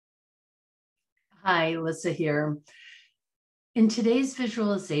Hi, Lyssa here. In today's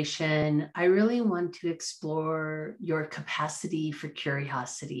visualization, I really want to explore your capacity for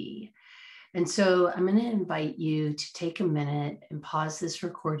curiosity. And so I'm going to invite you to take a minute and pause this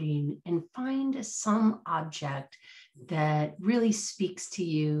recording and find some object that really speaks to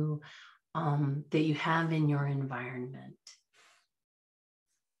you, that you have in your environment.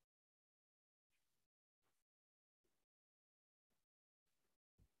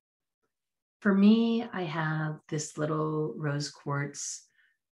 For me, I have this little rose quartz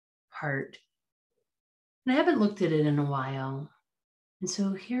heart, and I haven't looked at it in a while. And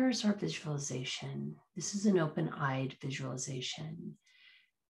so here's our visualization. This is an open-eyed visualization.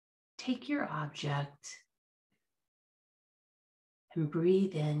 Take your object and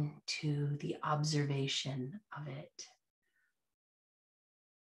breathe into the observation of it.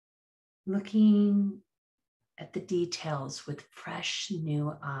 Looking at the details with fresh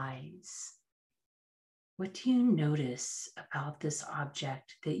new eyes. What do you notice about this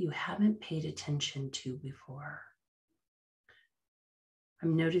object that you haven't paid attention to before?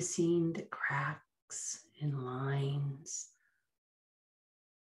 I'm noticing the cracks and lines.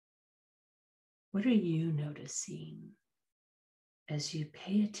 What are you noticing as you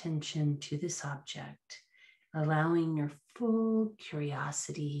pay attention to this object, allowing your full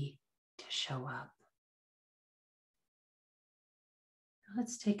curiosity to show up?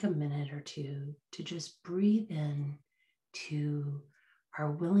 Let's take a minute or two to just breathe in to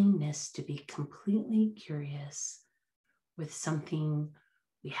our willingness to be completely curious with something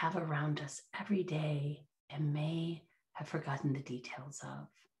we have around us every day and may have forgotten the details of,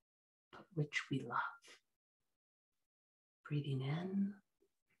 but which we love. Breathing in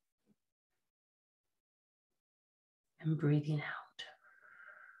and breathing out.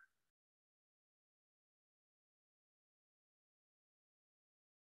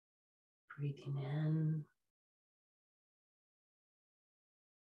 Breathing in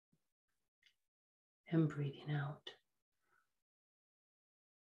and breathing out.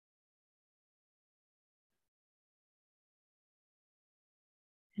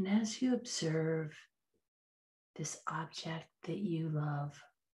 And as you observe this object that you love,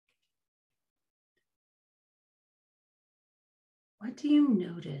 what do you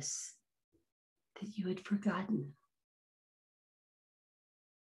notice that you had forgotten?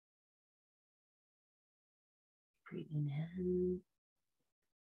 Breathing in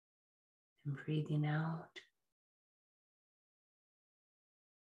and breathing out.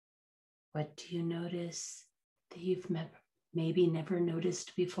 What do you notice that you've maybe never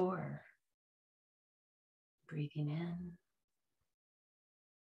noticed before? Breathing in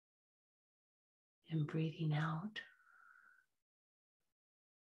and breathing out.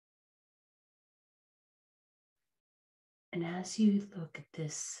 And as you look at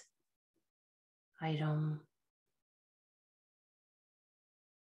this item,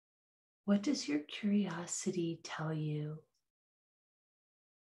 what does your curiosity tell you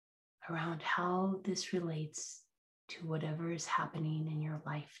around how this relates to whatever is happening in your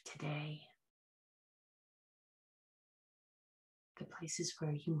life today? The places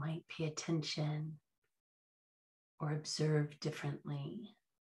where you might pay attention or observe differently.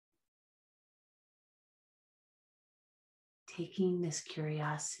 Taking this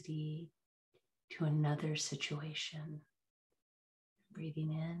curiosity to another situation.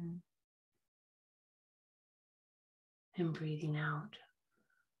 Breathing in and breathing out.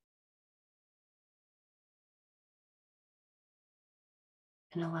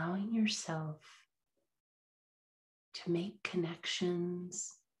 And allowing yourself to make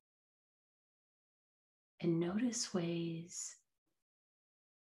connections and notice ways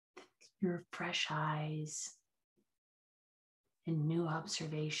that your fresh eyes and new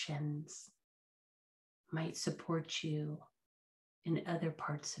observations might support you in other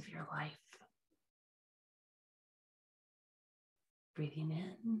parts of your life. Breathing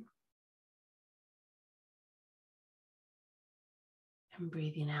in and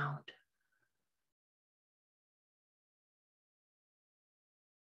breathing out.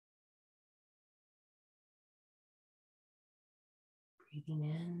 Breathing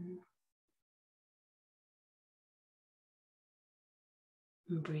in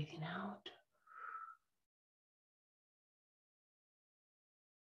and breathing out.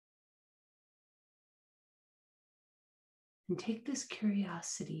 And take this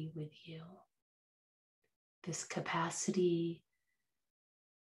curiosity with you, this capacity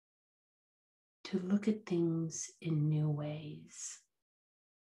to look at things in new ways,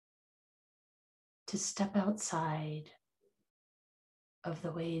 to step outside of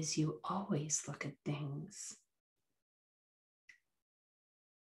the ways you always look at things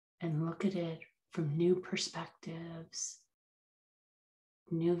and look at it from new perspectives,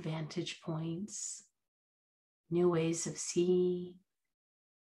 new vantage points, new ways of seeing,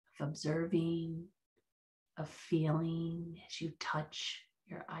 of observing, of feeling as you touch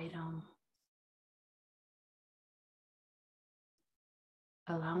your item.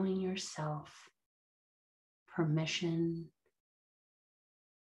 Allowing yourself permission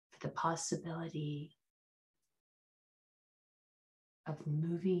for the possibility of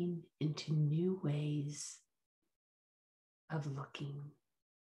moving into new ways of looking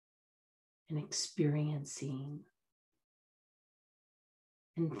and experiencing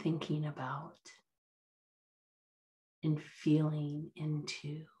and thinking about and feeling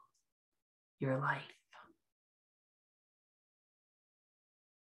into your life.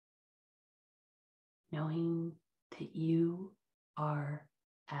 Knowing that you are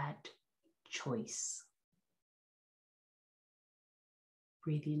at choice.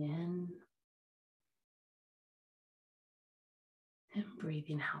 Breathing in and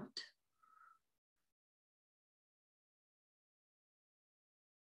breathing out.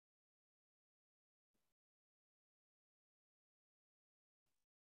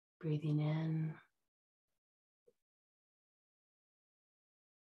 Breathing in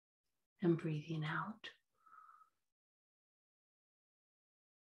and breathing out.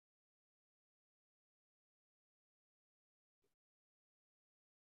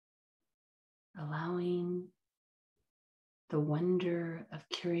 Allowing the wonder of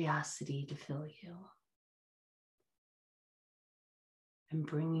curiosity to fill you. And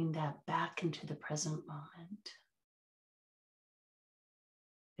bringing that back into the present moment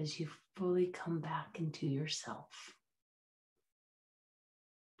as you fully come back into yourself.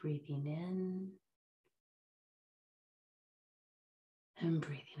 Breathing in and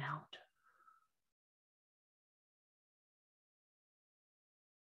breathing out.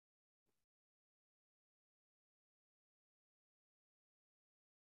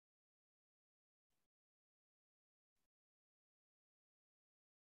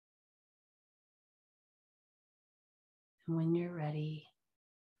 And when you're ready,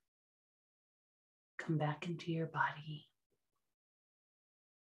 come back into your body,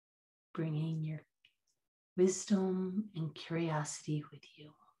 bringing your wisdom and curiosity with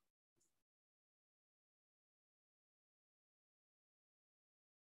you.